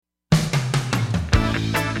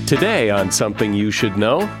Today on Something You Should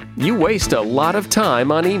Know, you waste a lot of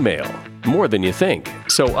time on email, more than you think.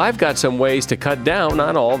 So I've got some ways to cut down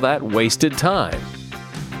on all that wasted time.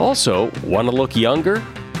 Also, want to look younger?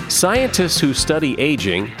 Scientists who study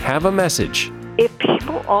aging have a message. If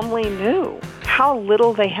people only knew how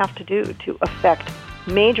little they have to do to affect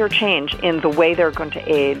major change in the way they're going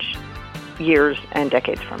to age years and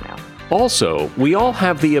decades from now. Also, we all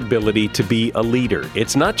have the ability to be a leader.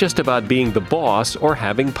 It's not just about being the boss or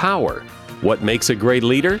having power. What makes a great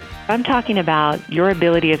leader? I'm talking about your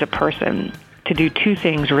ability as a person to do two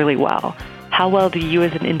things really well. How well do you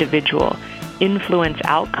as an individual influence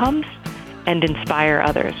outcomes and inspire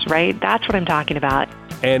others, right? That's what I'm talking about.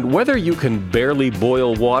 And whether you can barely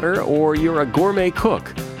boil water or you're a gourmet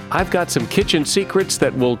cook, I've got some kitchen secrets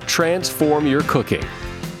that will transform your cooking.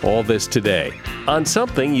 All this today on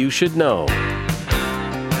Something You Should Know.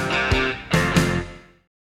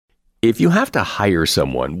 If you have to hire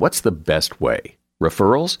someone, what's the best way?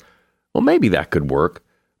 Referrals? Well, maybe that could work.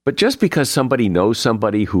 But just because somebody knows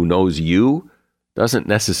somebody who knows you doesn't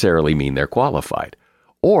necessarily mean they're qualified.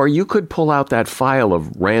 Or you could pull out that file of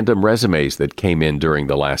random resumes that came in during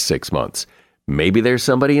the last 6 months. Maybe there's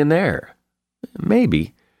somebody in there.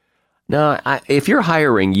 Maybe. Now, if you're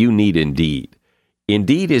hiring, you need Indeed.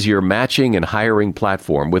 Indeed is your matching and hiring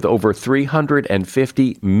platform with over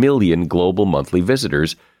 350 million global monthly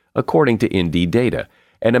visitors, according to Indeed data,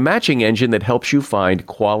 and a matching engine that helps you find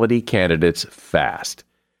quality candidates fast.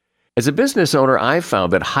 As a business owner, I've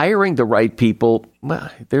found that hiring the right people, well,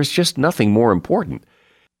 there's just nothing more important.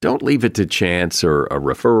 Don't leave it to chance or a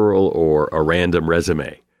referral or a random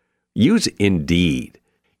resume. Use Indeed.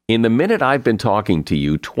 In the minute I've been talking to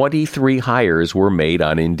you, 23 hires were made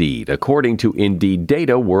on Indeed, according to Indeed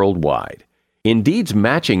data worldwide. Indeed's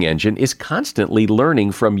matching engine is constantly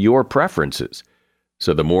learning from your preferences.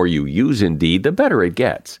 So the more you use Indeed, the better it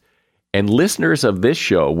gets. And listeners of this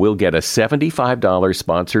show will get a $75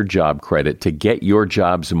 sponsored job credit to get your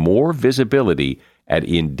jobs more visibility at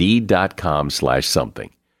Indeed.com/something.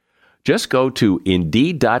 Just go to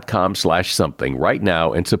Indeed.com/something right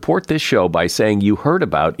now and support this show by saying you heard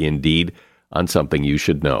about Indeed on Something You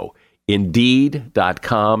Should Know.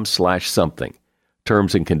 Indeed.com/something.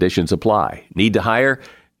 Terms and conditions apply. Need to hire?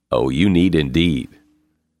 Oh, you need Indeed.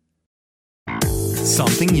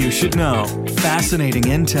 Something you should know. Fascinating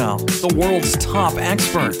intel, the world's top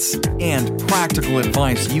experts, and practical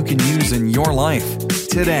advice you can use in your life.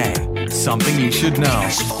 Today, Something You Should Know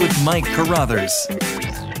with Mike Carruthers.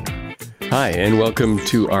 Hi, and welcome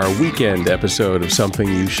to our weekend episode of Something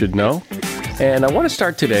You Should Know. And I want to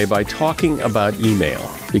start today by talking about email,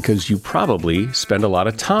 because you probably spend a lot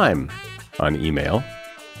of time on email,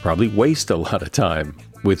 probably waste a lot of time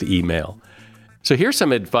with email. So here's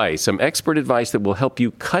some advice, some expert advice that will help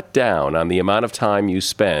you cut down on the amount of time you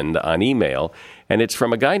spend on email. And it's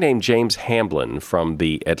from a guy named James Hamblin from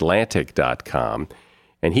theatlantic.com.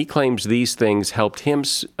 And he claims these things helped him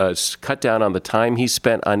cut down on the time he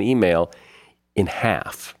spent on email in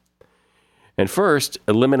half. And first,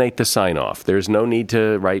 eliminate the sign-off. There's no need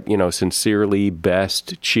to write, sincerely,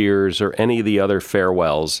 best, cheers, or any of the other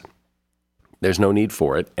farewells. There's no need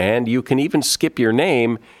for it. And you can even skip your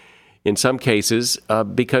name in some cases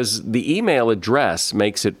because the email address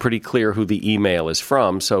makes it pretty clear who the email is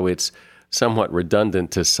from, so it's somewhat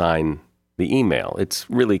redundant to sign the email. It's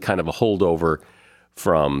really kind of a holdover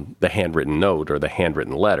from the handwritten note or the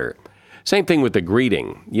handwritten letter. Same thing with the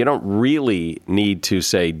greeting. You don't really need to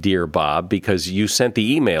say, "Dear Bob," because you sent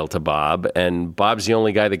the email to Bob, and Bob's the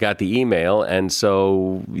only guy that got the email, and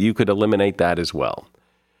so you could eliminate that as well.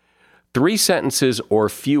 3 sentences or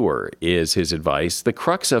fewer is his advice. The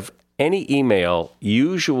crux of any email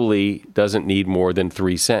usually doesn't need more than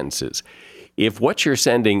 3 sentences. If what you're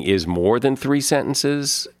sending is more than 3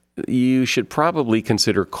 sentences, you should probably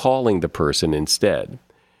consider calling the person instead.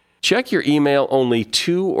 Check your email only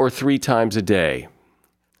 2 or 3 times a day.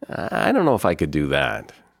 I don't know if I could do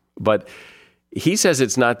that. But he says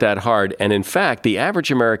it's not that hard. And in fact, the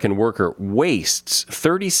average American worker wastes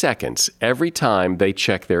 30 seconds every time they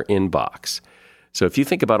check their inbox. So if you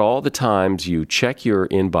think about all the times you check your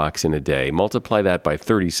inbox in a day, multiply that by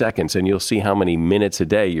 30 seconds, and you'll see how many minutes a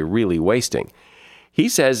day you're really wasting. He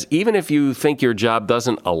says even if you think your job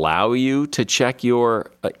doesn't allow you to check your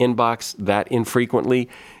inbox that infrequently,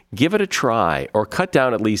 give it a try or cut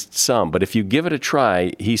down at least some. But if you give it a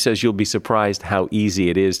try, he says you'll be surprised how easy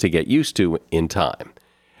it is to get used to in time.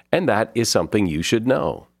 And that is something you should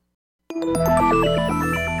know.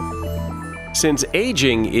 Since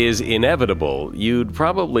aging is inevitable, you'd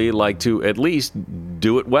probably like to at least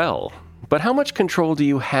do it well. But how much control do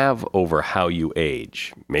you have over how you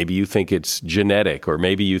age? Maybe you think it's genetic, or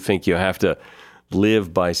maybe you think you have to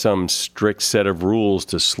live by some strict set of rules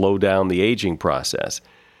to slow down the aging process.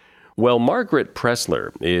 Well, Margaret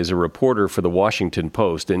Pressler is a reporter for the Washington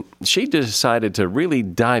Post, and she decided to really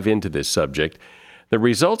dive into this subject. The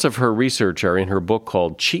results of her research are in her book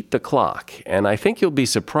called Cheat the Clock, and I think you'll be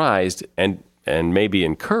surprised and maybe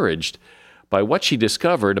encouraged by what she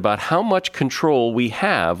discovered about how much control we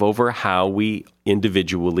have over how we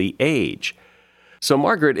individually age. So,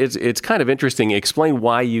 Margaret, it's kind of interesting. Explain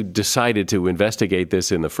why you decided to investigate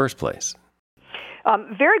this in the first place.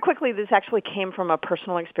 Very quickly, this actually came from a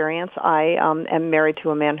personal experience. I am married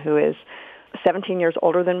to a man who is 17 years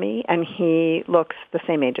older than me, and he looks the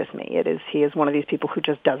same age as me. He is one of these people who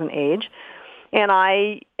just doesn't age. And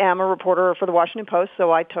I am a reporter for the Washington Post,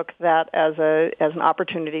 so I took that as an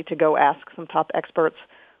opportunity to go ask some top experts,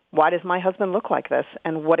 why does my husband look like this,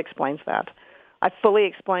 and what explains that? I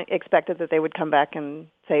fully expected that they would come back and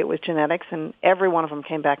say it was genetics, and every one of them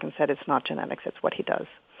came back and said it's not genetics, it's what he does.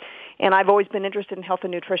 And I've always been interested in health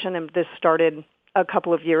and nutrition, and this started a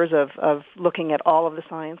couple of years of looking at all of the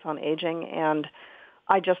science on aging, and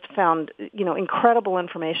I just found, incredible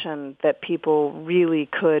information that people really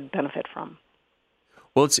could benefit from.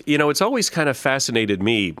 Well, it's always kind of fascinated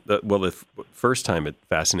me. The first time it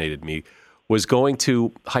fascinated me was going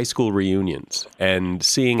to high school reunions and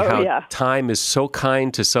seeing how time is so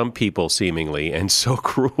kind to some people seemingly and so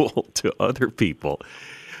cruel to other people.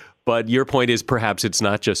 But your point is perhaps it's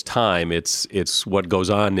not just time, it's what goes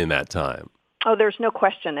on in that time. Oh, there's no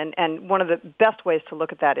question. And one of the best ways to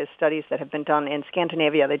look at that is studies that have been done in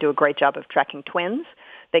Scandinavia. They do a great job of tracking twins.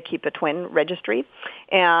 They keep a twin registry.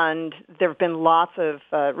 And there have been lots of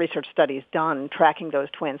research studies done tracking those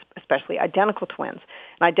twins, especially identical twins.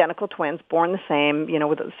 And identical twins born the same,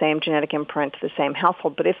 with the same genetic imprint, the same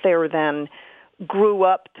household. But if they were then grew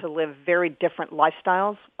up to live very different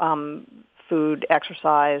lifestyles, food,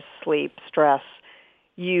 exercise, sleep, stress,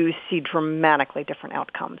 you see dramatically different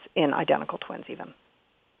outcomes in identical twins even.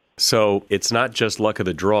 So it's not just luck of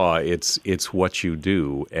the draw, it's what you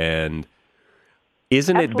do. And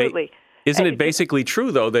isn't it basically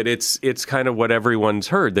true, though, that it's kind of what everyone's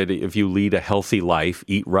heard, that if you lead a healthy life,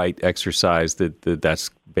 eat right, exercise, that's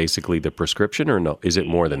basically the prescription, or no? Is it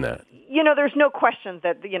more than that? There's no question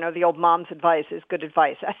that, the old mom's advice is good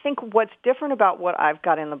advice. I think what's different about what I've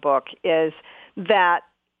got in the book is that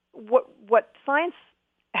what science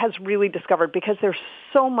has really discovered, because there's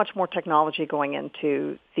so much more technology going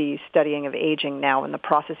into the studying of aging now and the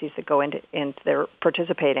processes that go into their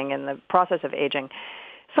participating in the process of aging,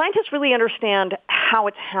 scientists really understand how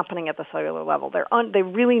it's happening at the cellular level. They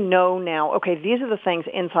really know now, okay, these are the things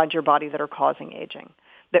inside your body that are causing aging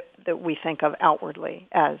that we think of outwardly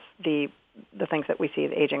as the things that we see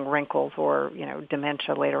as aging, wrinkles or,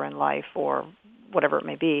 dementia later in life or whatever it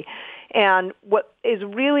may be. And what is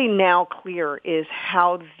really now clear is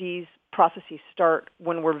how these processes start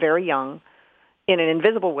when we're very young in an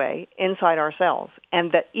invisible way inside our cells,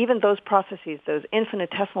 and that even those processes, those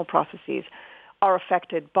infinitesimal processes, are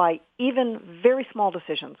affected by even very small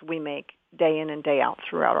decisions we make day in and day out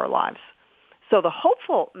throughout our lives. So the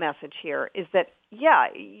hopeful message here is that,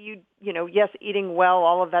 yes, eating well,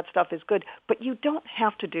 all of that stuff is good, but you don't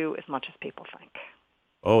have to do as much as people think.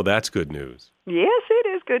 Oh, that's good news. Yes, it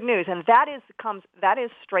is good news, and that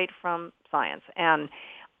is straight from science. And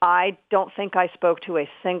I don't think I spoke to a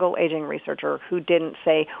single aging researcher who didn't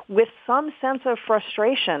say, with some sense of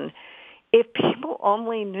frustration, if people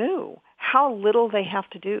only knew how little they have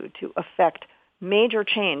to do to affect major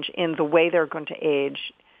change in the way they're going to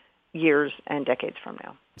age years and decades from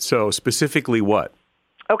now. So specifically what?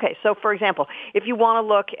 Okay, so for example, if you want to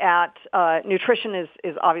look at nutrition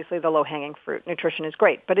is obviously the low-hanging fruit. Nutrition is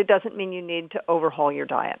great, but it doesn't mean you need to overhaul your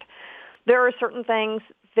diet. There are certain things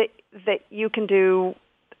that you can do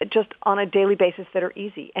just on a daily basis that are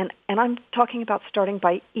easy. And I'm talking about starting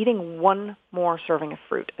by eating one more serving of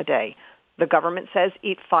fruit a day. The government says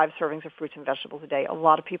eat 5 servings of fruits and vegetables a day. A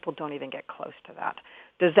lot of people don't even get close to that.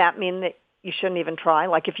 Does that mean that you shouldn't even try?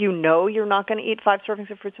 Like if you know you're not going to eat 5 servings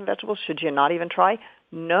of fruits and vegetables, should you not even try?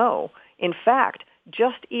 No. In fact,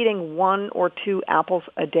 just eating 1 or 2 apples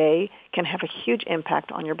a day can have a huge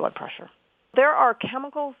impact on your blood pressure. There are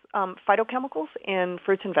chemicals, phytochemicals in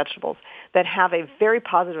fruits and vegetables that have a very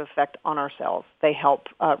positive effect on our cells. They help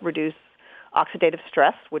reduce oxidative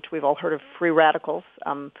stress, which we've all heard of free radicals.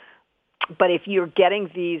 But if you're getting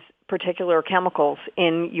these particular chemicals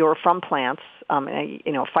from plants,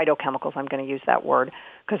 phytochemicals, I'm going to use that word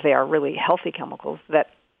because they are really healthy chemicals that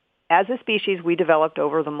as a species we developed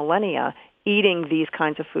over the millennia eating these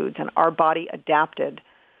kinds of foods, and our body adapted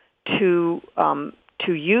to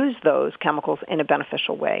use those chemicals in a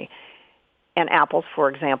beneficial way. And apples, for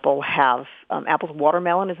example, have apples.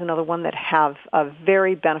 Watermelon is another one that have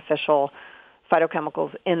very beneficial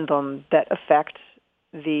phytochemicals in them that affect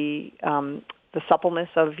the suppleness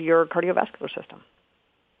of your cardiovascular system.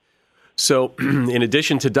 So, in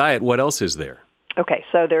addition to diet, what else is there? Okay,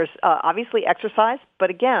 so there's obviously exercise, but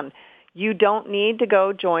again, you don't need to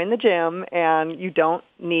go join the gym, and you don't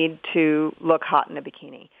need to look hot in a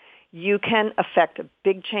bikini. You can affect a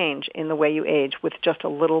big change in the way you age with just a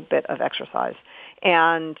little bit of exercise.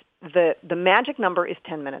 And the magic number is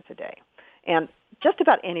 10 minutes a day. And just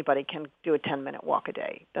about anybody can do a 10-minute walk a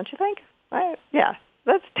day, don't you think? Right? Yeah,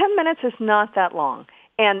 that's 10 minutes is not that long.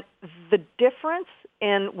 And the difference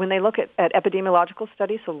in when they look at epidemiological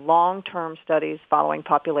studies, so long-term studies following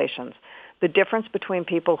populations, the difference between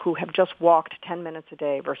people who have just walked 10 minutes a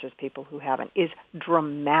day versus people who haven't is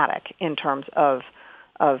dramatic in terms of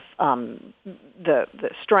the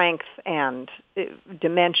strength and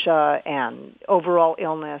dementia and overall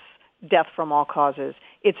illness, death from all causes.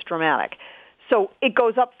 It's dramatic. So it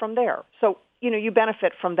goes up from there. So, you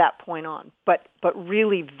benefit from that point on. But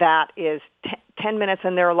really that is 10 minutes,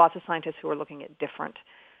 and there are lots of scientists who are looking at different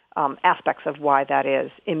aspects of why that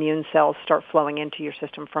is. Immune cells start flowing into your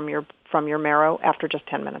system from your marrow after just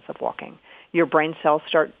 10 minutes of walking. Your brain cells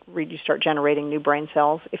you start generating new brain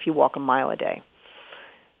cells if you walk a mile a day.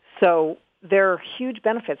 So there are huge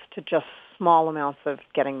benefits to just small amounts of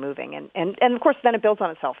getting moving. And of course, then it builds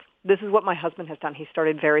on itself. This is what my husband has done. He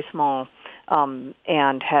started very small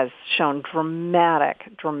and has shown dramatic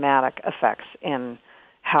effects in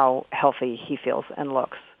how healthy he feels and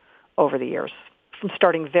looks over the years, from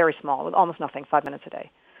starting very small with almost nothing, 5 minutes a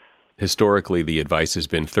day. Historically, the advice has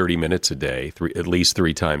been 30 minutes a day, at least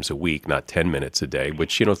 3 times a week, not 10 minutes a day,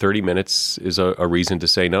 which, 30 minutes is a reason to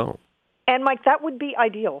say no. And, Mike, that would be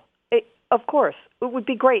ideal. Of course, it would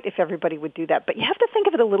be great if everybody would do that. But you have to think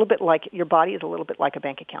of it a little bit like your body is a little bit like a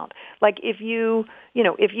bank account. Like if you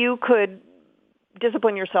could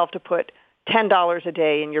discipline yourself to put $10 a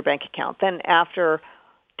day in your bank account, then after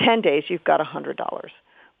 10 days, you've got $100.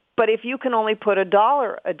 But if you can only put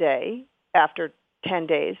 $1 a day after 10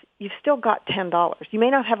 days, you've still got $10. You may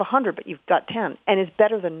not have 100, but you've got 10, and it's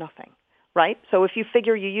better than nothing, right? So if you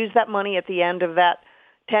figure you use that money at the end of that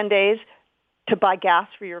 10 days to buy gas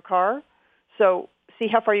for your car, so see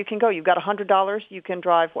how far you can go. You've got $100, you can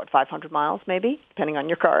drive, 500 miles maybe, depending on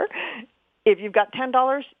your car. If you've got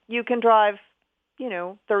 $10, you can drive,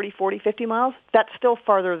 30, 40, 50 miles. That's still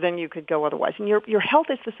farther than you could go otherwise. And your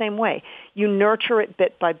health is the same way. You nurture it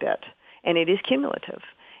bit by bit, and it is cumulative.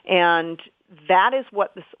 And that is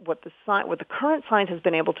what the current science has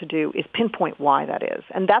been able to do, is pinpoint why that is.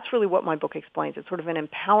 And that's really what my book explains. It's sort of a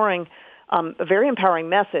very empowering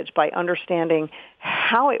message by understanding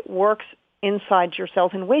how it works inside your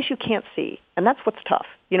cells in ways you can't see. And that's what's tough.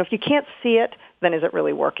 If you can't see it, then is it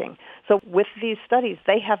really working? So with these studies,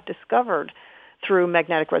 they have discovered through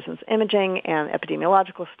magnetic resonance imaging and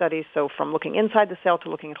epidemiological studies, so from looking inside the cell to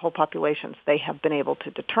looking at whole populations, they have been able to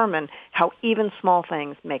determine how even small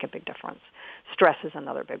things make a big difference. Stress is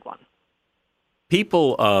another big one.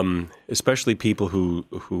 People, especially people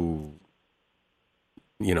who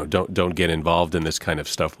don't get involved in this kind of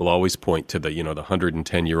stuff, will always point to the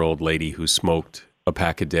 110-year-old lady who smoked a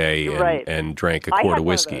pack a day and drank a quart of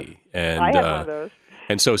whiskey. And I had one of those.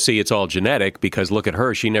 And so, see, it's all genetic, because look at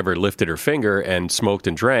her. She never lifted her finger and smoked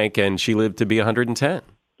and drank, and she lived to be 110.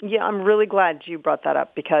 Yeah, I'm really glad you brought that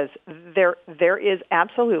up, because there is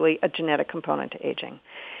absolutely a genetic component to aging.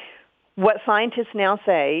 What scientists now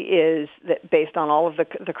say is that, based on all of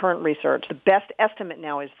the current research, the best estimate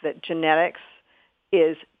now is that genetics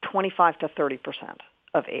is 25 to 30%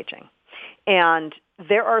 of aging. And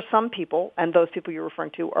there are some people, and those people you're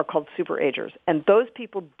referring to are called superagers, and those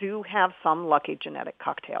people do have some lucky genetic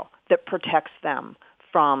cocktail that protects them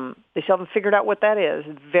from, they still haven't figured out what that is.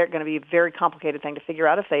 It's going to be a very complicated thing to figure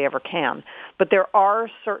out if they ever can. But there are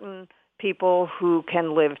certain people who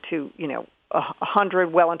can live to,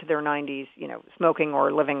 100, well into their 90s, smoking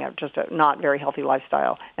or living just a not very healthy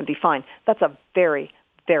lifestyle and be fine. That's a very,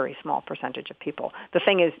 very small percentage of people. The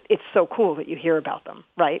thing is, it's so cool that you hear about them,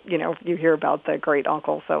 right? You hear about the great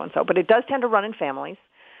uncle so-and-so. But it does tend to run in families,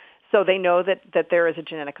 so they know that there is a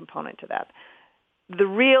genetic component to that. The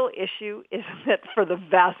real issue is that for the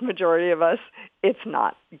vast majority of us, it's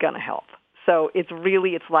not going to help. So it's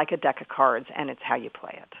like a deck of cards, and it's how you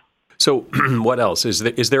play it. So what else?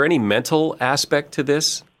 Is there any mental aspect to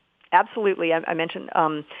this? Absolutely. I mentioned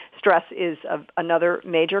stress is another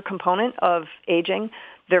major component of aging.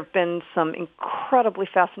 There have been some incredibly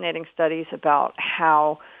fascinating studies about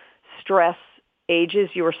how stress ages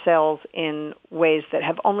your cells in ways that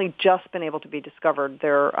have only just been able to be discovered.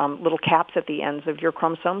 There are little caps at the ends of your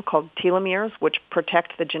chromosome called telomeres, which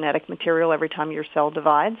protect the genetic material every time your cell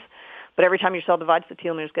divides. But every time your cell divides, the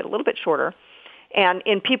telomeres get a little bit shorter. And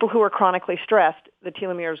in people who are chronically stressed, the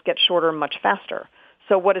telomeres get shorter much faster.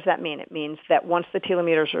 So what does that mean? It means that once the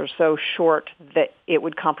telomeres are so short that it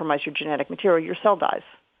would compromise your genetic material, your cell dies.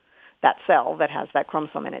 That cell that has that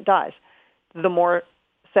chromosome in it dies. The more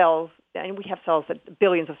cells, and we have cells that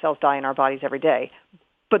billions of cells die in our bodies every day,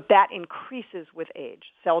 but that increases with age.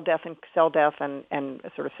 Cell death and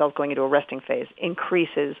sort of cells going into a resting phase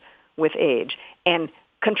increases with age and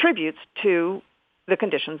contributes to the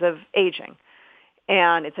conditions of aging.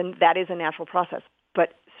 And that is a natural process,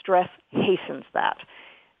 but stress hastens that.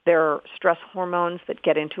 There are stress hormones that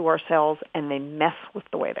get into our cells, and they mess with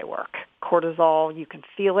the way they work. Cortisol, you can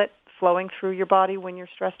feel it flowing through your body when you're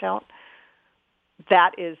stressed out.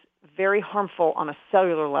 That is very harmful on a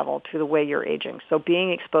cellular level to the way you're aging. So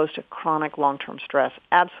being exposed to chronic long-term stress,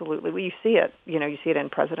 absolutely. Well, you see it. You see it in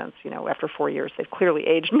presidents. After 4 years, they've clearly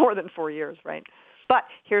aged more than 4 years, right? But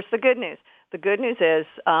here's the good news. The good news is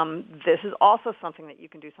this is also something that you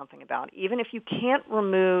can do something about, even if you can't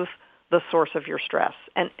remove the source of your stress.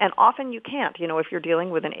 And often you can't. If you're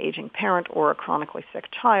dealing with an aging parent or a chronically sick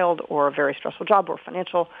child or a very stressful job or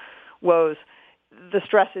financial woes, the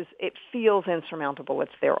stress it feels insurmountable.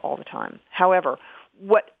 It's there all the time. However,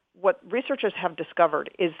 what researchers have discovered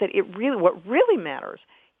is that what really matters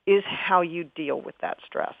is how you deal with that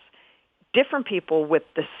stress. Different people with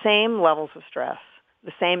the same levels of stress,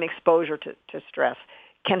 the same exposure to stress,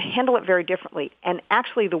 can handle it very differently. And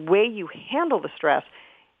actually, the way you handle the stress,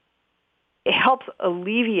 it helps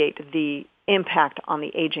alleviate the impact on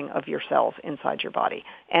the aging of your cells inside your body.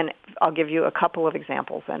 And I'll give you a couple of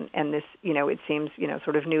examples. And this, it seems,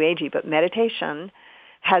 sort of new agey, but meditation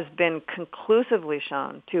has been conclusively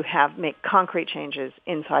shown to make concrete changes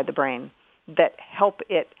inside the brain that help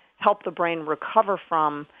the brain recover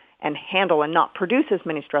from and handle and not produce as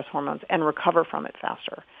many stress hormones and recover from it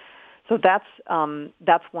faster. So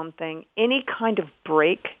that's one thing. Any kind of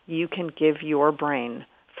break you can give your brain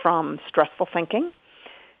from stressful thinking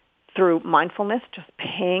through mindfulness, just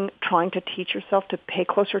trying to teach yourself to pay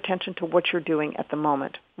closer attention to what you're doing at the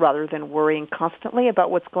moment rather than worrying constantly about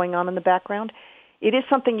what's going on in the background. It is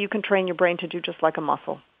something you can train your brain to do just like a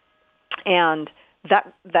muscle. And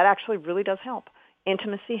that actually really does help.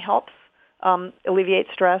 Intimacy helps. Alleviate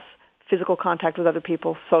stress, physical contact with other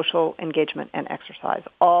people, social engagement, and exercise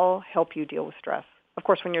all help you deal with stress. Of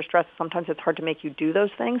course, when you're stressed, sometimes it's hard to make you do those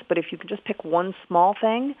things, but if you can just pick one small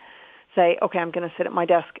thing, say, okay, I'm going to sit at my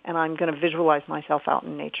desk and I'm going to visualize myself out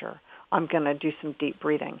in nature. I'm going to do some deep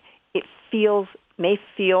breathing. It may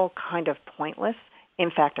feel kind of pointless. In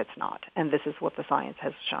fact, it's not, and this is what the science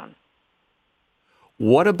has shown.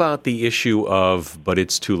 What about the issue of, but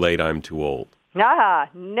it's too late, I'm too old?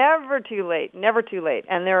 Never too late, never too late.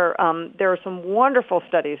 And there are some wonderful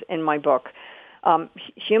studies in my book,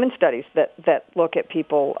 human studies that look at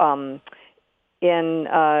people in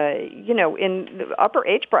the upper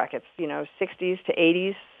age brackets, 60s to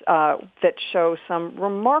 80s, that show some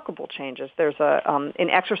remarkable changes. There's an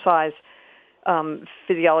exercise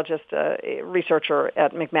physiologist, researcher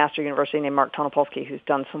at McMaster University named Mark Tonopolsky, who's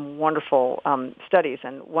done some wonderful studies.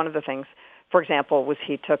 And one of the things, for example, was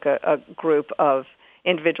he took a group of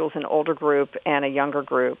individuals, an older group and a younger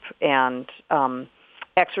group, and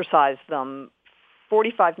exercised them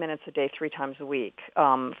 45 minutes a day, 3 times a week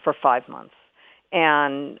for 5 months.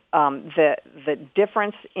 And the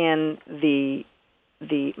difference in the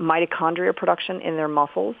mitochondria production in their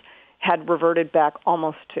muscles had reverted back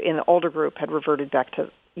in the older group, had reverted back to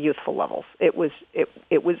youthful levels. It was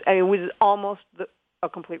almost a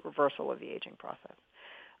complete reversal of the aging process.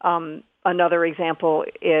 Another example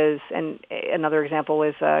is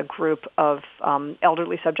a group of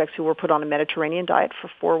elderly subjects who were put on a Mediterranean diet for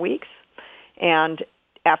 4 weeks, and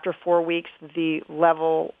after 4 weeks, the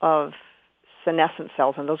level of senescent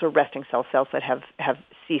cells, and those are resting cells that have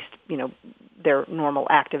ceased, their normal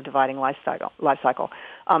active dividing life cycle,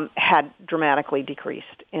 had dramatically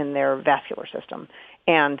decreased in their vascular system.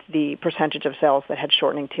 And the percentage of cells that had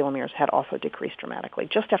shortening telomeres had also decreased dramatically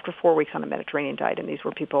just after 4 weeks on a Mediterranean diet. And these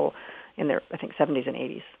were people in their, 70s and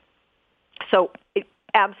 80s. So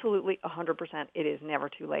absolutely 100%, it is never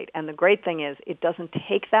too late. And the great thing is it doesn't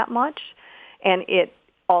take that much. And it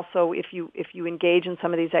also, if you engage in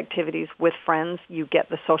some of these activities with friends, you get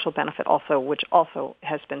the social benefit also, which also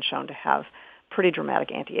has been shown to have pretty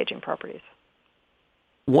dramatic anti-aging properties.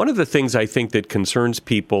 One of the things I think that concerns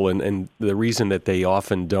people and the reason that they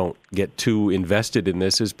often don't get too invested in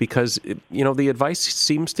this is because, the advice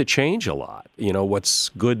seems to change a lot. What's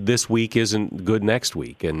good this week isn't good next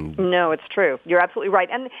week. And no, it's true. You're absolutely right.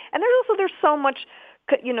 And there's so much,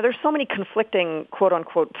 there's so many conflicting quote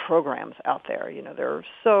unquote programs out there. There are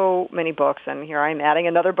so many books, and here I'm adding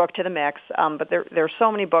another book to the mix. But there are so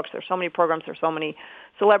many books, there's so many programs, there's so many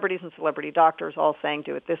celebrities and celebrity doctors all saying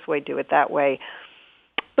do it this way, do it that way.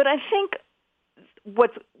 But I think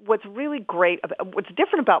what's really great, what's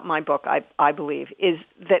different about my book, I believe, is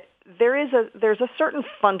that there's a certain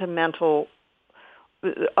fundamental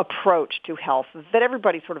approach to health that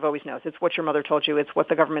everybody sort of always knows. It's what your mother told you. It's what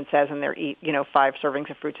the government says, and they eat 5 servings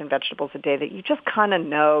of fruits and vegetables a day. That you just kind of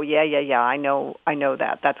know. Yeah. I know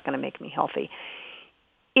that. That's going to make me healthy.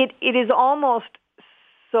 It is almost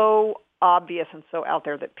so obvious and so out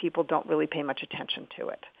there that people don't really pay much attention to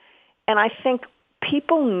it. And I think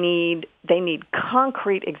people need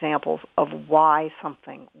concrete examples of why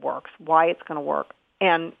something works, why it's going to work.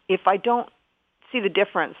 And if I don't see the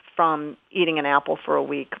difference from eating an apple for a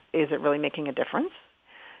week, is it really making a difference?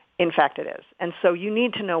 In fact, it is. And so you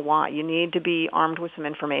need to know why. You need to be armed with some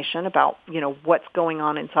information about, what's going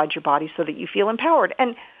on inside your body so that you feel empowered.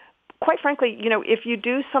 And quite frankly, if you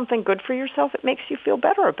do something good for yourself, it makes you feel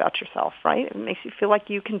better about yourself, right? It makes you feel like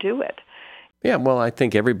you can do it. Yeah, well, I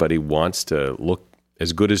think everybody wants to look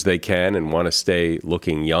as good as they can and want to stay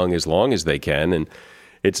looking young as long as they can. And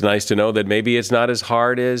it's nice to know that maybe it's not as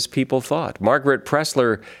hard as people thought. Margaret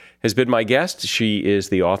Pressler has been my guest. She is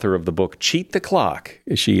the author of the book Cheat the Clock.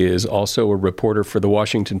 She is also a reporter for The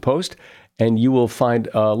Washington Post, and you will find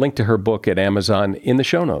a link to her book at Amazon in the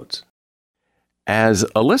show notes. As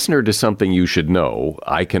a listener to Something You Should Know,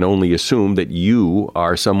 I can only assume that you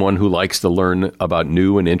are someone who likes to learn about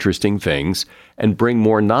new and interesting things and bring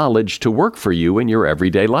more knowledge to work for you in your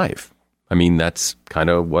everyday life. I mean, that's kind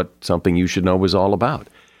of what Something You Should Know is all about.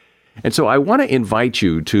 And so I want to invite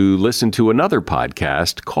you to listen to another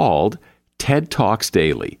podcast called TED Talks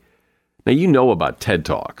Daily. Now, you know about TED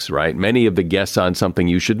Talks, right? Many of the guests on Something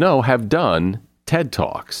You Should Know have done TED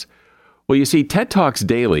Talks. Well, you see, TED Talks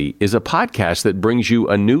Daily is a podcast that brings you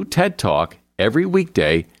a new TED Talk every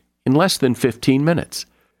weekday in less than 15 minutes.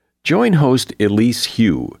 Join host Elise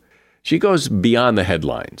Hu. She goes beyond the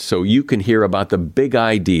headlines so you can hear about the big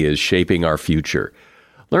ideas shaping our future.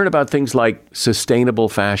 Learn about things like sustainable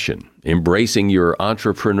fashion, embracing your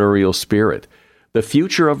entrepreneurial spirit, the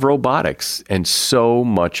future of robotics, and so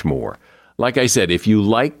much more. Like I said, if you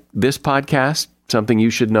like this podcast, Something You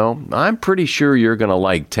Should Know, I'm pretty sure you're going to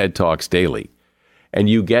like TED Talks Daily. And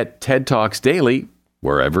you get TED Talks Daily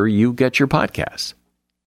wherever you get your podcasts.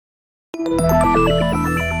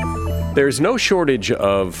 There's no shortage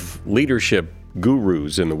of leadership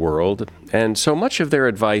gurus in the world, and so much of their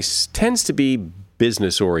advice tends to be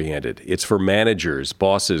business-oriented. It's for managers,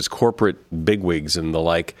 bosses, corporate bigwigs, and the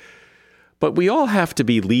like. But we all have to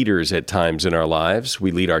be leaders at times in our lives.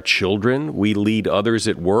 We lead our children. We lead others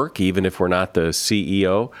at work, even if we're not the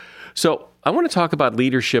CEO. So I want to talk about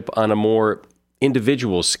leadership on a more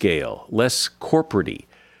individual scale, less corporate-y,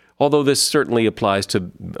 although this certainly applies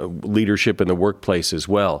to leadership in the workplace as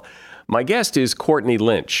well. My guest is Courtney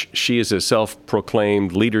Lynch. She is a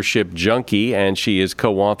self-proclaimed leadership junkie, and she is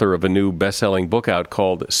co-author of a new best-selling book out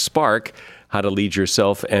called Spark: How to Lead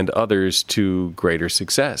Yourself and Others to Greater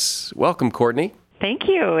Success. Welcome, Courtney. Thank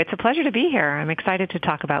you. It's a pleasure to be here. I'm excited to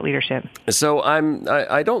talk about leadership. So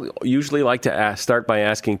I don't usually like to start by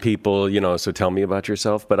asking people, so tell me about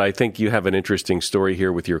yourself, but I think you have an interesting story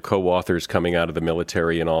here with your co-authors coming out of the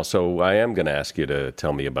military, and also I am going to ask you to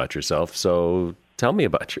tell me about yourself. So tell me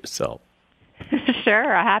about yourself.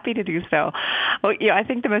 Sure, happy to do so. Well, I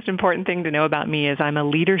think the most important thing to know about me is I'm a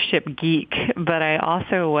leadership geek, but I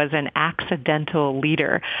also was an accidental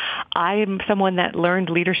leader. I'm someone that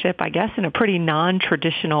learned leadership, I guess, in a pretty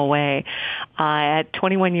non-traditional way. At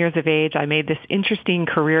 21 years of age, I made this interesting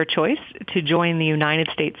career choice to join the United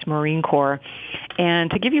States Marine Corps.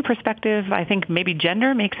 And to give you perspective, I think maybe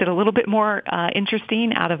gender makes it a little bit more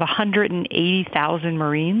interesting. Out of 180,000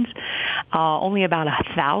 Marines, only about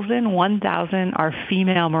 1,000 are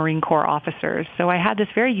female Marine Corps officers. So I had this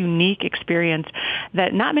very unique experience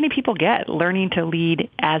that not many people get, learning to lead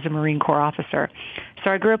as a Marine Corps officer.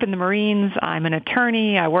 So I grew up in the Marines. I'm an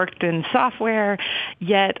attorney. I worked in software.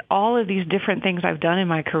 Yet all of these different things I've done in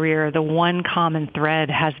my career, the one common thread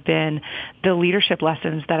has been the leadership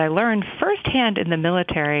lessons that I learned firsthand in the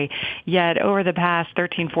military. Yet over the past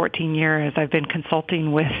 13, 14 years, I've been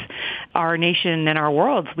consulting with our nation and our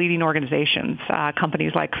world's leading organizations,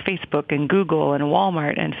 companies like Facebook and Google and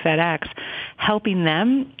Walmart and FedEx, helping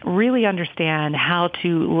them really understand how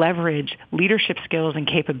to leverage leadership skills and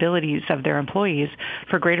capabilities of their employees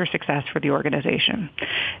for greater success for the organization.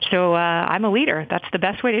 So I'm a leader. That's the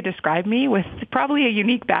best way to describe me, with probably a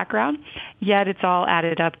unique background, yet it's all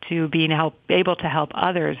added up to being able to help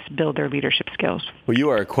others build their leadership skills. Well, you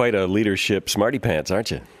are quite a leadership smarty pants,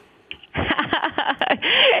 aren't you?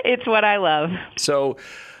 It's what I love. So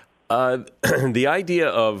the idea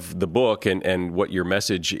of the book and what your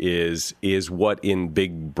message is what in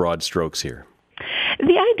big, broad strokes here?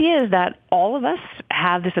 The idea is that all of us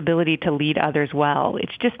have this ability to lead others well.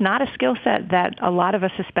 It's just not a skill set that a lot of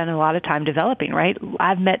us have spent a lot of time developing, right?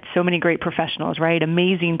 I've met so many great professionals, right?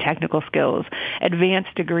 Amazing technical skills,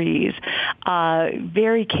 advanced degrees,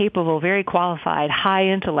 very capable, very qualified, high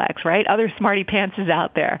intellects, right? Other smarty pantses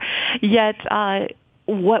out there. Yet,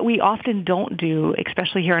 what we often don't do,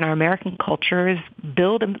 especially here in our American culture, is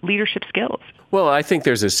build leadership skills. Well, I think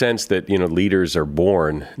there's a sense that, leaders are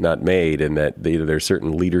born, not made, and that there's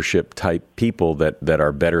certain leadership type people that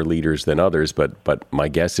are better leaders than others. But my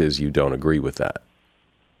guess is you don't agree with that.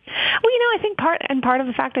 Well, I think part of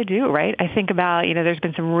the fact I do, right? I think about, there's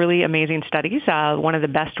been some really amazing studies. One of the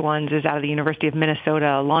best ones is out of the University of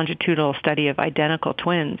Minnesota, a longitudinal study of identical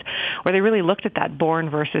twins, where they really looked at that born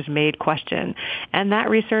versus made question. And that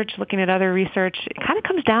research, looking at other research, it kind of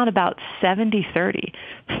comes down about 70-30.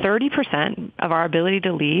 30% of our ability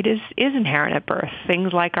to lead is inherent at birth.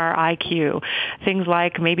 Things like our IQ, things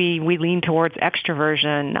like maybe we lean towards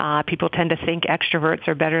extroversion. People tend to think extroverts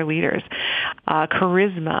are better leaders.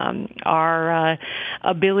 Charisma, our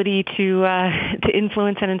ability to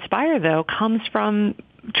influence and inspire, though, comes from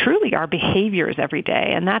truly our behaviors every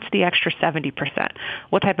day, and that's the extra 70%.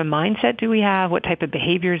 What type of mindset do we have? What type of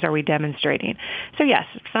behaviors are we demonstrating? So yes,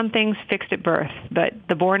 some things fixed at birth, but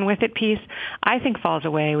the born with it piece, I think, falls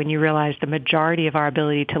away when you realize the majority of our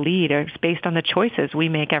ability to lead is based on the choices we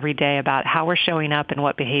make every day about how we're showing up and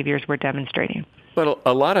what behaviors we're demonstrating. But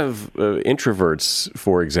a lot of introverts,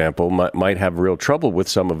 for example, might have real trouble with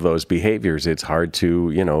some of those behaviors. It's hard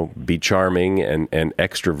to, be charming and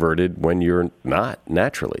extroverted when you're not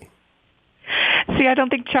naturally. See, I don't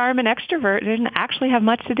think charm and extroversion actually have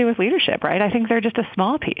much to do with leadership, right? I think they're just a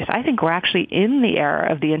small piece. I think we're actually in the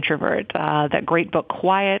era of the introvert. That great book,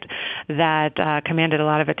 Quiet, that commanded a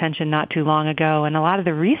lot of attention not too long ago. And a lot of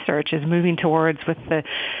the research is moving towards, with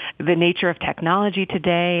the nature of technology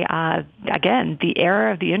today, again, the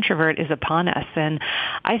era of the introvert is upon us. And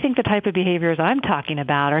I think the type of behaviors I'm talking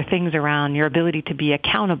about are things around your ability to be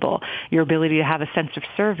accountable, your ability to have a sense of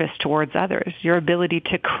service towards others, your ability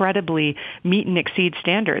to credibly meet and exceed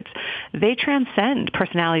standards. They transcend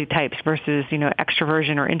personality types versus,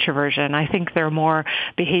 extroversion or introversion. I think they're more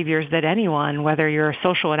behaviors that anyone, whether you're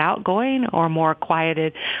social and outgoing or more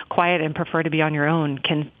quiet and prefer to be on your own,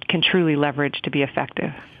 can truly leverage to be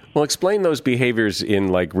effective. Well, explain those behaviors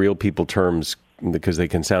in real people terms, because they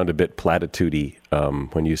can sound a bit platitudey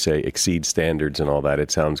when you say exceed standards and all that. It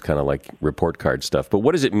sounds kind of like report card stuff. But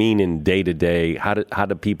what does it mean in day-to-day? How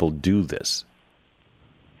do people do this?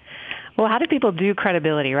 Well, how do people do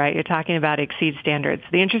credibility, right? You're talking about exceed standards.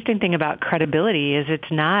 The interesting thing about credibility is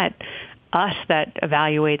it's not us that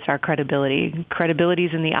evaluates our credibility. Credibility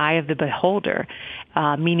is in the eye of the beholder,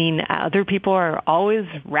 meaning other people are always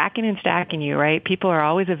racking and stacking you, right? People are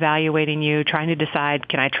always evaluating you, trying to decide,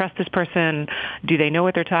 can I trust this person? Do they know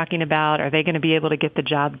what they're talking about? Are they going to be able to get the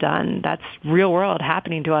job done? That's real world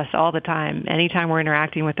happening to us all the time, anytime we're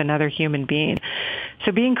interacting with another human being.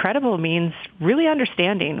 So being credible means really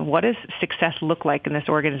understanding, what does success look like in this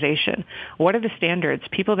organization? What are the standards?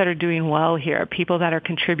 People that are doing well here, people that are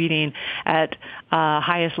contributing at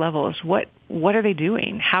highest levels, what are they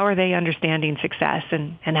doing? How are they understanding success,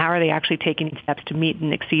 and how are they actually taking steps to meet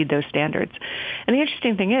and exceed those standards? And the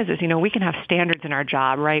interesting thing is we can have standards in our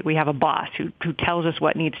job, right? We have a boss who tells us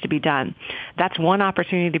what needs to be done. That's one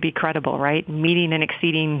opportunity to be credible, right? Meeting and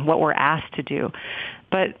exceeding what we're asked to do.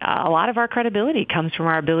 But a lot of our credibility comes from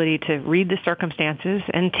our ability to read the circumstances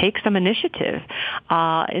and take some initiative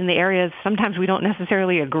in the areas sometimes we don't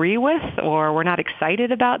necessarily agree with, or we're not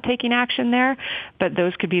excited about taking action there. But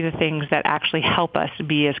those could be the things that actually help us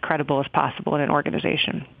be as credible as possible in an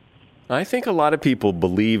organization. I think a lot of people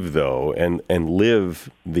believe, though, and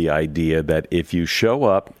live the idea that if you show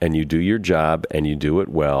up and you do your job and you do it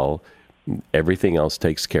well, everything else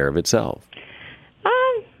takes care of itself.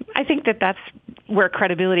 I think that's where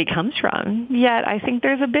credibility comes from. Yet I think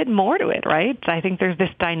there's a bit more to it, right? I think there's this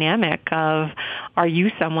dynamic of, are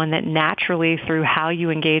you someone that naturally, through how you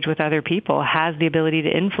engage with other people, has the ability to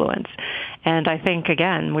influence? And I think,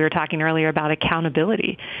 again, we were talking earlier about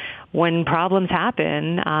accountability. When problems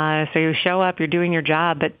happen, so you show up, you're doing your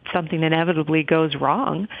job, but something inevitably goes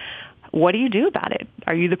wrong, what do you do about it?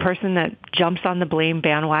 Are you the person that jumps on the blame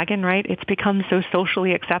bandwagon, right? It's become so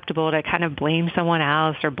socially acceptable to kind of blame someone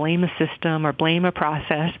else or blame a system or blame a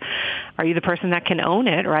process. Are you the person that can own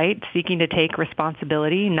it, right? Seeking to take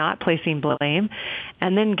responsibility, not placing blame,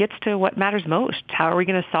 and then gets to what matters most. How are we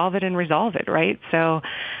going to solve it and resolve it, right? So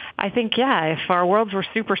I think, if our worlds were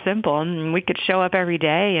super simple and we could show up every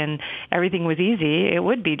day and everything was easy, it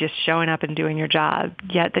would be just showing up and doing your job.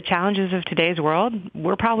 Yet the challenges of today's world,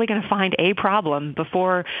 we're probably going to find a problem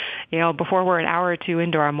before we're an hour or two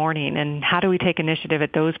into our morning. And how do we take initiative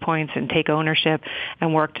at those points and take ownership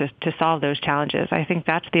and work to solve those challenges? I think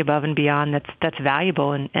that's the above and beyond that's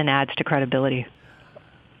valuable and adds to credibility.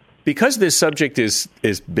 Because this subject is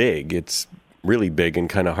big, it's really big and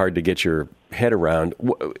kind of hard to get your head around.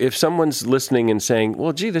 If someone's listening and saying,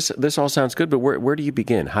 well, gee, this all sounds good, but where do you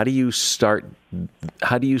begin? How do you start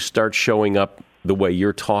showing up the way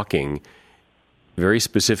you're talking, very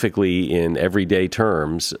specifically in everyday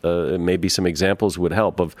terms? Maybe some examples would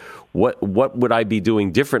help of what would I be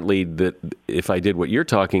doing differently that if I did what you're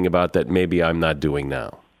talking about that maybe I'm not doing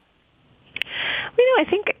now? I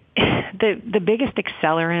think the biggest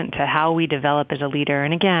accelerant to how we develop as a leader,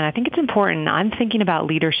 and again, I think it's important, I'm thinking about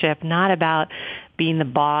leadership, not about being the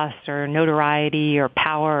boss or notoriety or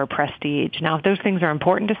power or prestige. Now, if those things are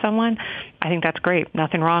important to someone, I think that's great.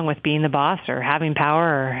 Nothing wrong with being the boss or having power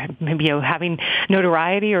or maybe having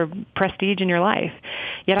notoriety or prestige in your life.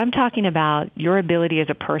 Yet I'm talking about your ability as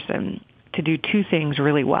a person to do two things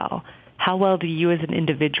really well. How well do you as an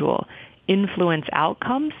individual influence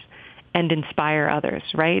outcomes and inspire others,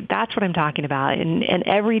 right? That's what I'm talking about. And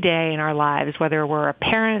every day in our lives, whether we're a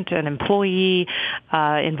parent, an employee,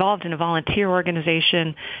 involved in a volunteer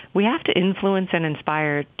organization, we have to influence and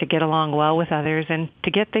inspire to get along well with others and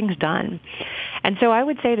to get things done. And so I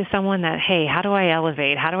would say to someone that, hey, how do I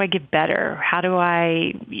elevate? How do I get better? How do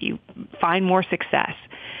I find more success?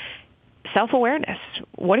 Self-awareness.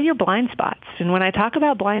 What are your blind spots? And when I talk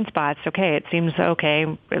about blind spots, it seems,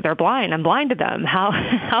 they're blind. I'm blind to them. How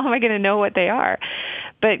am I going to know what they are?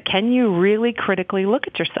 But can you really critically look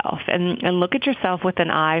at yourself and look at yourself with an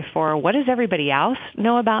eye for what does everybody else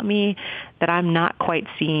know about me that I'm not quite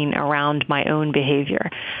seeing around my own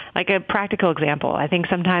behavior? Like a practical example, I think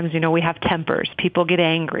sometimes, we have tempers. People get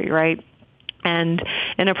angry, right? And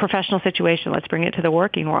in a professional situation, let's bring it to the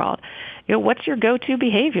working world. What's your go-to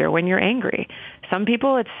behavior when you're angry? Some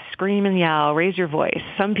people, it's scream and yell, raise your voice.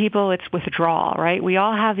 Some people, it's withdrawal, right? We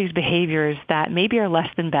all have these behaviors that maybe are less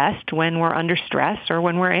than best when we're under stress or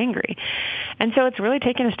when we're angry. And so it's really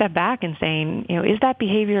taking a step back and saying, is that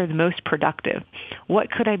behavior the most productive?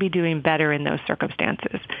 What could I be doing better in those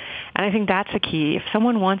circumstances? And I think that's a key. If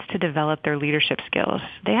someone wants to develop their leadership skills,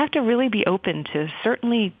 they have to really be open to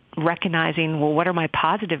certainly recognizing, what are my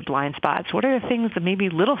positive blind spots? What are the things, the maybe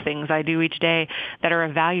little things I do each day that are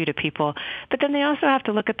of value to people? But then they also have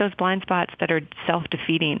to look at those blind spots that are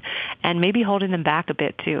self-defeating and maybe holding them back a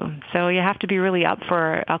bit too. So you have to be really up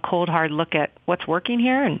for a cold, hard look at what's working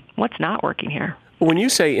here and what's not working here. When you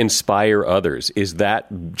say inspire others, is that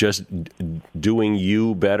just doing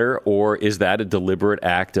you better, or is that a deliberate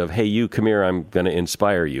act of, hey, you, come here, I'm going to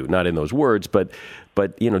inspire you? Not in those words, but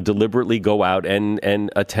deliberately go out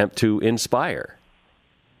and attempt to inspire?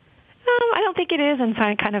 I don't think it is in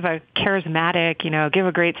kind of a charismatic, give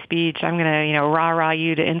a great speech, I'm going to, rah-rah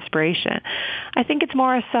you to inspiration. I think it's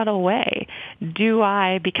more a subtle way. Do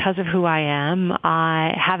I, because of who I am,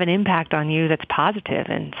 I have an impact on you that's positive?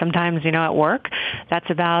 And sometimes, at work, that's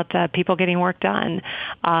about people getting work done.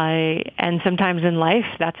 And sometimes in life,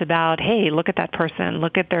 that's about, hey, look at that person,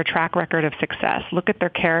 look at their track record of success, look at their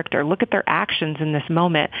character, look at their actions in this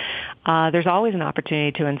moment. There's always an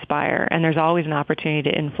opportunity to inspire, and there's always an opportunity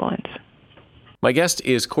to influence. My guest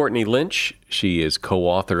is Courtney Lynch. She is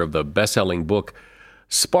co-author of the best-selling book,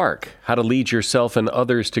 Spark, How to Lead Yourself and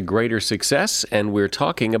Others to Greater Success. And we're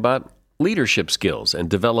talking about leadership skills and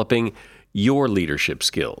developing your leadership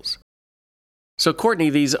skills. So, Courtney,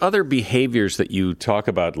 these other behaviors that you talk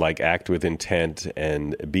about, like act with intent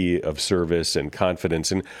and be of service and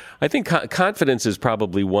confidence, and I think confidence is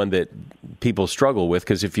probably one that people struggle with,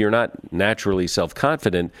 because if you're not naturally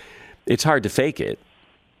self-confident, it's hard to fake it.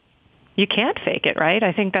 You can't fake it, right?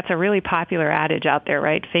 I think that's a really popular adage out there,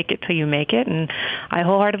 right? Fake it till you make it. And I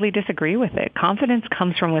wholeheartedly disagree with it. Confidence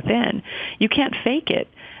comes from within. You can't fake it,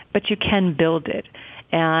 but you can build it.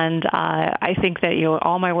 And I think that,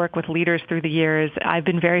 all my work with leaders through the years, I've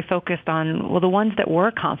been very focused on, the ones that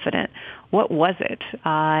were confident. What was it?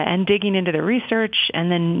 And digging into the research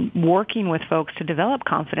and then working with folks to develop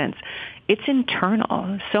confidence. It's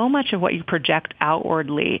internal. So much of what you project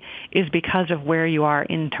outwardly is because of where you are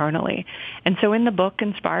internally. And so in the book,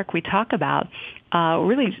 in Spark, we talk about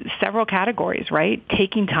really several categories, right?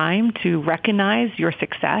 Taking time to recognize your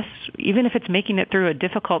success, even if it's making it through a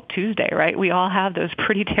difficult Tuesday, right? We all have those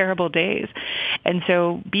pretty terrible days. And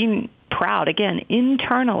so being proud, again,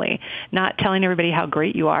 internally, not telling everybody how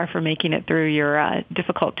great you are for making it through your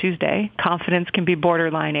difficult Tuesday. Confidence can be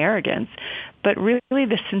borderline arrogance, but really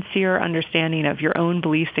the sincere understanding of your own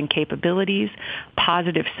beliefs and capabilities,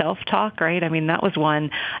 positive self-talk, right? I mean, that was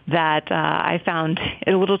one that I found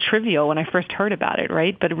a little trivial when I first heard about it,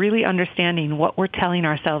 right? But really understanding what we're telling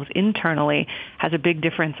ourselves internally has a big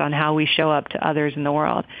difference on how we show up to others in the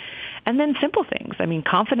world. And then simple things. I mean,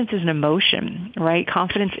 confidence is an emotion, right?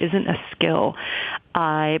 Confidence isn't a skill,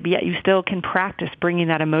 but yet you still can practice bringing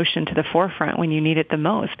that emotion to the forefront when you need it the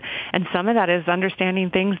most. And some of that is understanding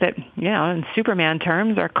things that, in Superman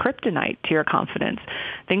terms, are kryptonite to your confidence.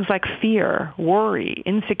 Things like fear, worry,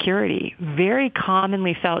 insecurity, very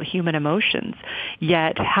commonly felt human emotions.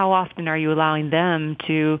 Yet, how often are you allowing them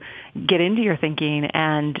to get into your thinking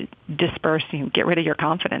and disperse, get rid of your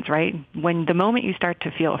confidence, right? When the moment you start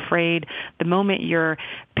to feel afraid, the moment you're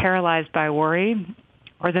paralyzed by worry,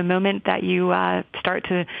 or the moment that you start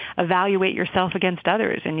to evaluate yourself against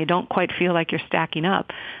others and you don't quite feel like you're stacking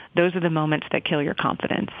up, those are the moments that kill your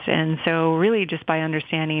confidence. And so really just by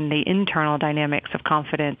understanding the internal dynamics of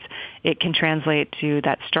confidence, it can translate to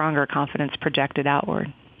that stronger confidence projected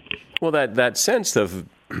outward. Well, that sense of,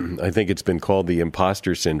 I think it's been called the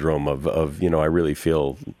imposter syndrome of I really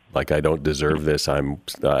feel like I don't deserve this. I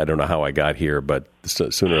don't know how I got here, but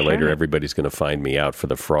sooner or later everybody's going to find me out for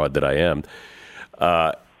the fraud that I am.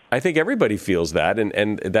 I think everybody feels that,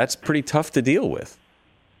 and that's pretty tough to deal with.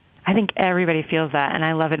 I think everybody feels that, and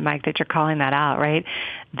I love it, Mike, that you're calling that out, right?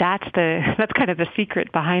 That's kind of the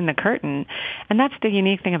secret behind the curtain. And that's the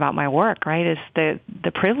unique thing about my work, right, is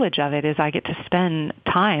the privilege of it is I get to spend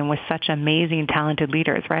time with such amazing, talented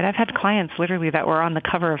leaders, right? I've had clients literally that were on the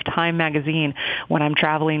cover of Time magazine when I'm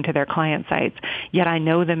traveling to their client sites, yet I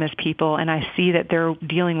know them as people, and I see that they're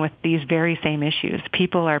dealing with these very same issues.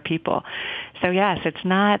 People are people. So yes, it's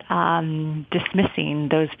not dismissing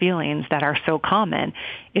those feelings that are so common.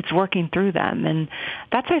 It's working through them. And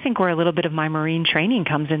that's, I think, where a little bit of my Marine training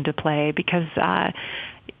comes into play, because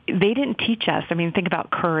they didn't teach us. I mean, think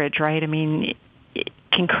about courage, right? I mean,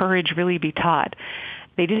 can courage really be taught?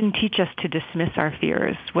 They didn't teach us to dismiss our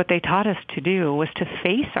fears. What they taught us to do was to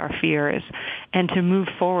face our fears and to move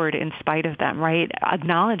forward in spite of them, right?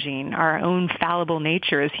 Acknowledging our own fallible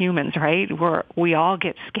nature as humans, right? We all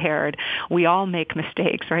get scared. We all make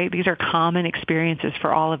mistakes, right? These are common experiences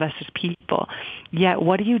for all of us as people. Yet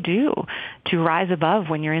what do you do to rise above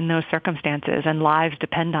when you're in those circumstances and lives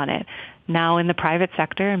depend on it? Now, in the private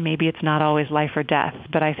sector, maybe it's not always life or death,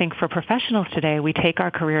 but I think for professionals today, we take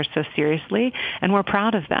our careers so seriously, and we're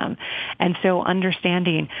proud of them. And so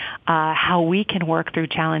understanding how we can work through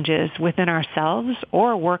challenges within ourselves,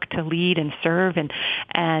 or work to lead and serve and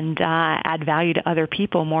add value to other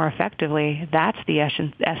people more effectively, that's the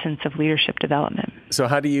essence of leadership development. So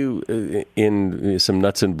how do you, in some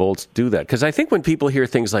nuts and bolts, do that? Because I think when people hear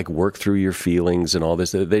things like work through your feelings and all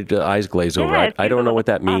this, their eyes glaze over. I don't know what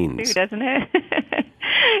that means. Too, doesn't it?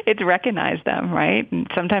 It's recognize them, right? And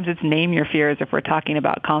sometimes it's name your fears if we're talking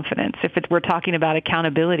about confidence. If we're talking about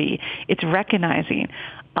accountability, it's recognizing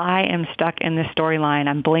I am stuck in this storyline.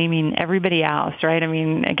 I'm blaming everybody else, right? I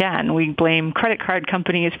mean, again, we blame credit card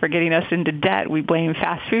companies for getting us into debt. We blame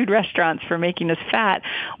fast food restaurants for making us fat.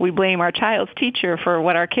 We blame our child's teacher for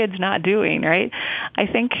what our kid's not doing, right? I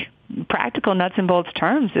think practical nuts and bolts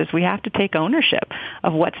terms is we have to take ownership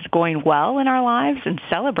of what's going well in our lives and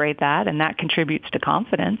celebrate that, and that contributes to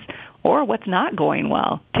confidence, or what's not going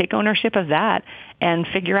well. Take ownership of that and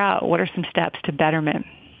figure out what are some steps to betterment.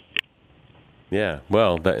 Yeah,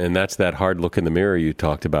 well, and that's that hard look in the mirror you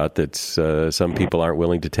talked about that some people aren't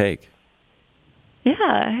willing to take.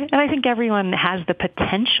 Yeah, and I think everyone has the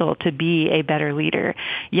potential to be a better leader,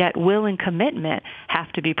 yet will and commitment have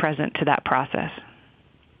to be present to that process.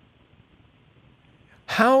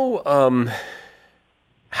 How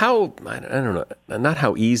I don't know, not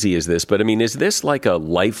how easy is this, but I mean, is this like a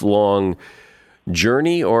lifelong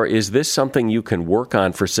journey, or is this something you can work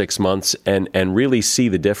on for 6 months and really see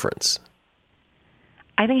the difference?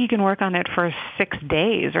 I think you can work on it for 6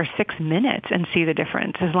 days or 6 minutes and see the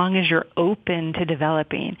difference as long as you're open to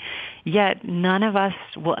developing. Yet none of us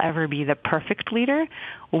will ever be the perfect leader.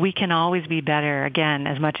 We can always be better, again,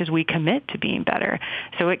 as much as we commit to being better.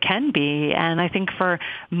 So it can be. And I think for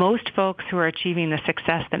most folks who are achieving the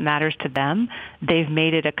success that matters to them, they've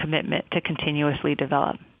made it a commitment to continuously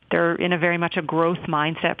develop. They're in a very much a growth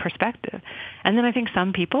mindset perspective. And then I think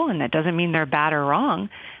some people, and that doesn't mean they're bad or wrong,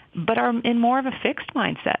 but are in more of a fixed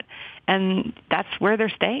mindset. And that's where they're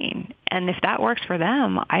staying. And if that works for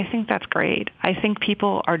them, I think that's great. I think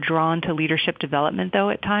people are drawn to leadership development, though,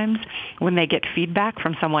 at times when they get feedback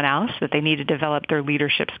from someone else that they need to develop their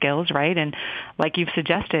leadership skills, right? And like you've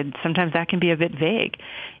suggested, sometimes that can be a bit vague.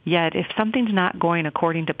 Yet if something's not going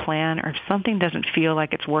according to plan or if something doesn't feel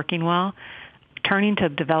like it's working well, turning to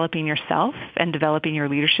developing yourself and developing your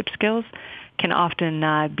leadership skills can often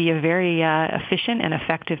be a very efficient and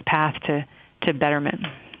effective path to betterment.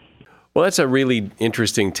 Well, that's a really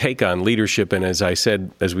interesting take on leadership. And as I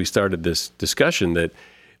said, as we started this discussion, that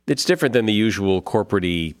it's different than the usual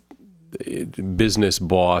corporate-y business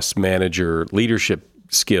boss, manager, leadership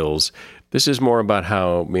skills. This is more about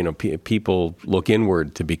how, people look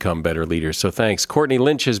inward to become better leaders. So thanks. Courtney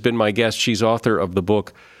Lynch has been my guest. She's author of the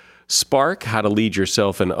book Spark, How to Lead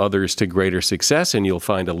Yourself and Others to Greater Success. And you'll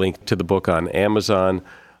find a link to the book on Amazon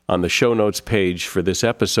on the show notes page for this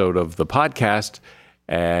episode of the podcast.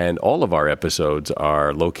 And all of our episodes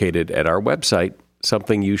are located at our website,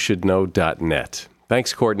 somethingyoushouldknow.net.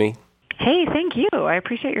 Thanks, Courtney. Hey, thank you. I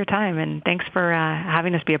appreciate your time, and thanks for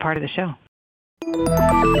having us be a part of the show.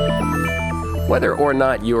 Whether or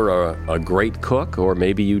not you're a great cook, or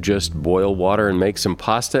maybe you just boil water and make some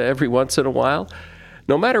pasta every once in a while,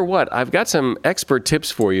 no matter what, I've got some expert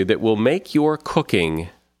tips for you that will make your cooking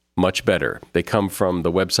much better. They come from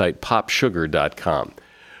the website popsugar.com.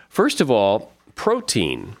 First of all,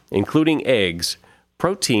 protein, including eggs.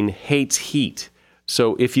 Protein hates heat.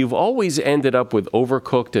 So if you've always ended up with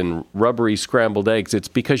overcooked and rubbery scrambled eggs, it's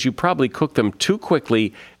because you probably cooked them too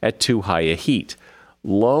quickly at too high a heat.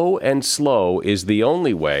 Low and slow is the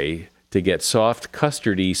only way to get soft,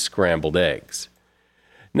 custardy scrambled eggs.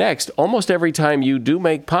 Next, almost every time you do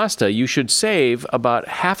make pasta, you should save about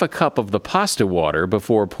half a cup of the pasta water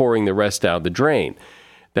before pouring the rest down the drain.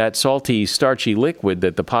 That salty, starchy liquid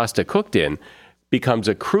that the pasta cooked in becomes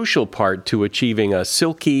a crucial part to achieving a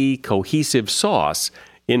silky, cohesive sauce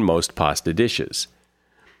in most pasta dishes.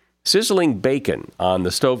 Sizzling bacon on the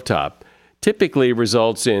stovetop typically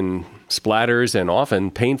results in splatters and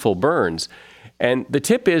often painful burns. And the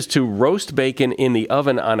tip is to roast bacon in the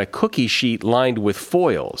oven on a cookie sheet lined with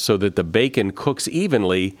foil so that the bacon cooks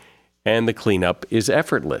evenly and the cleanup is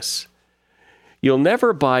effortless. You'll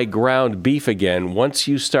never buy ground beef again once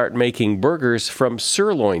you start making burgers from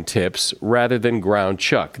sirloin tips rather than ground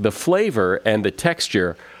chuck. The flavor and the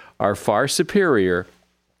texture are far superior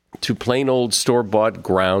to plain old store-bought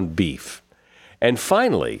ground beef. And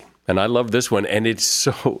finally, and I love this one, and it's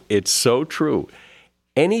so true,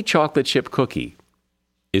 any chocolate chip cookie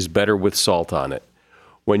is better with salt on it.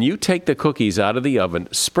 When you take the cookies out of the oven,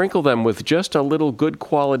 sprinkle them with just a little good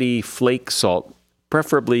quality flake salt,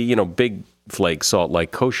 preferably, big flake salt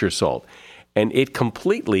like kosher salt, and it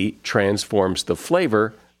completely transforms the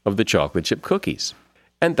flavor of the chocolate chip cookies.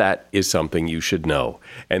 And that is something you should know.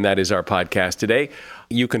 And that is our podcast today.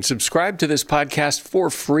 You can subscribe to this podcast for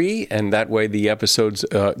free, and that way the episodes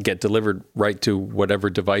get delivered right to whatever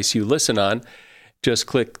device you listen on. Just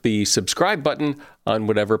click the subscribe button on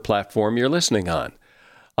whatever platform you're listening on.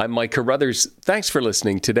 I'm Mike Carruthers. Thanks for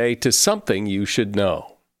listening today to Something You Should Know.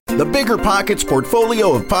 The Bigger Pockets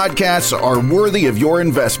portfolio of podcasts are worthy of your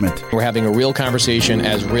investment. We're having a real conversation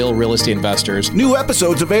as real estate investors. New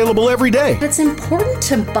episodes available every day. It's important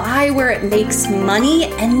to buy where it makes money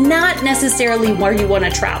and not necessarily where you want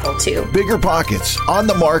to travel to. Bigger Pockets, On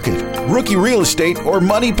the Market, Rookie Real Estate, or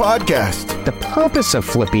Money Podcast. The purpose of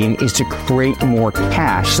flipping is to create more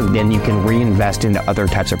cash so then you can reinvest into other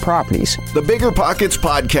types of properties. The Bigger Pockets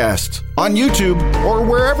Podcast on YouTube or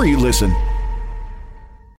wherever you listen.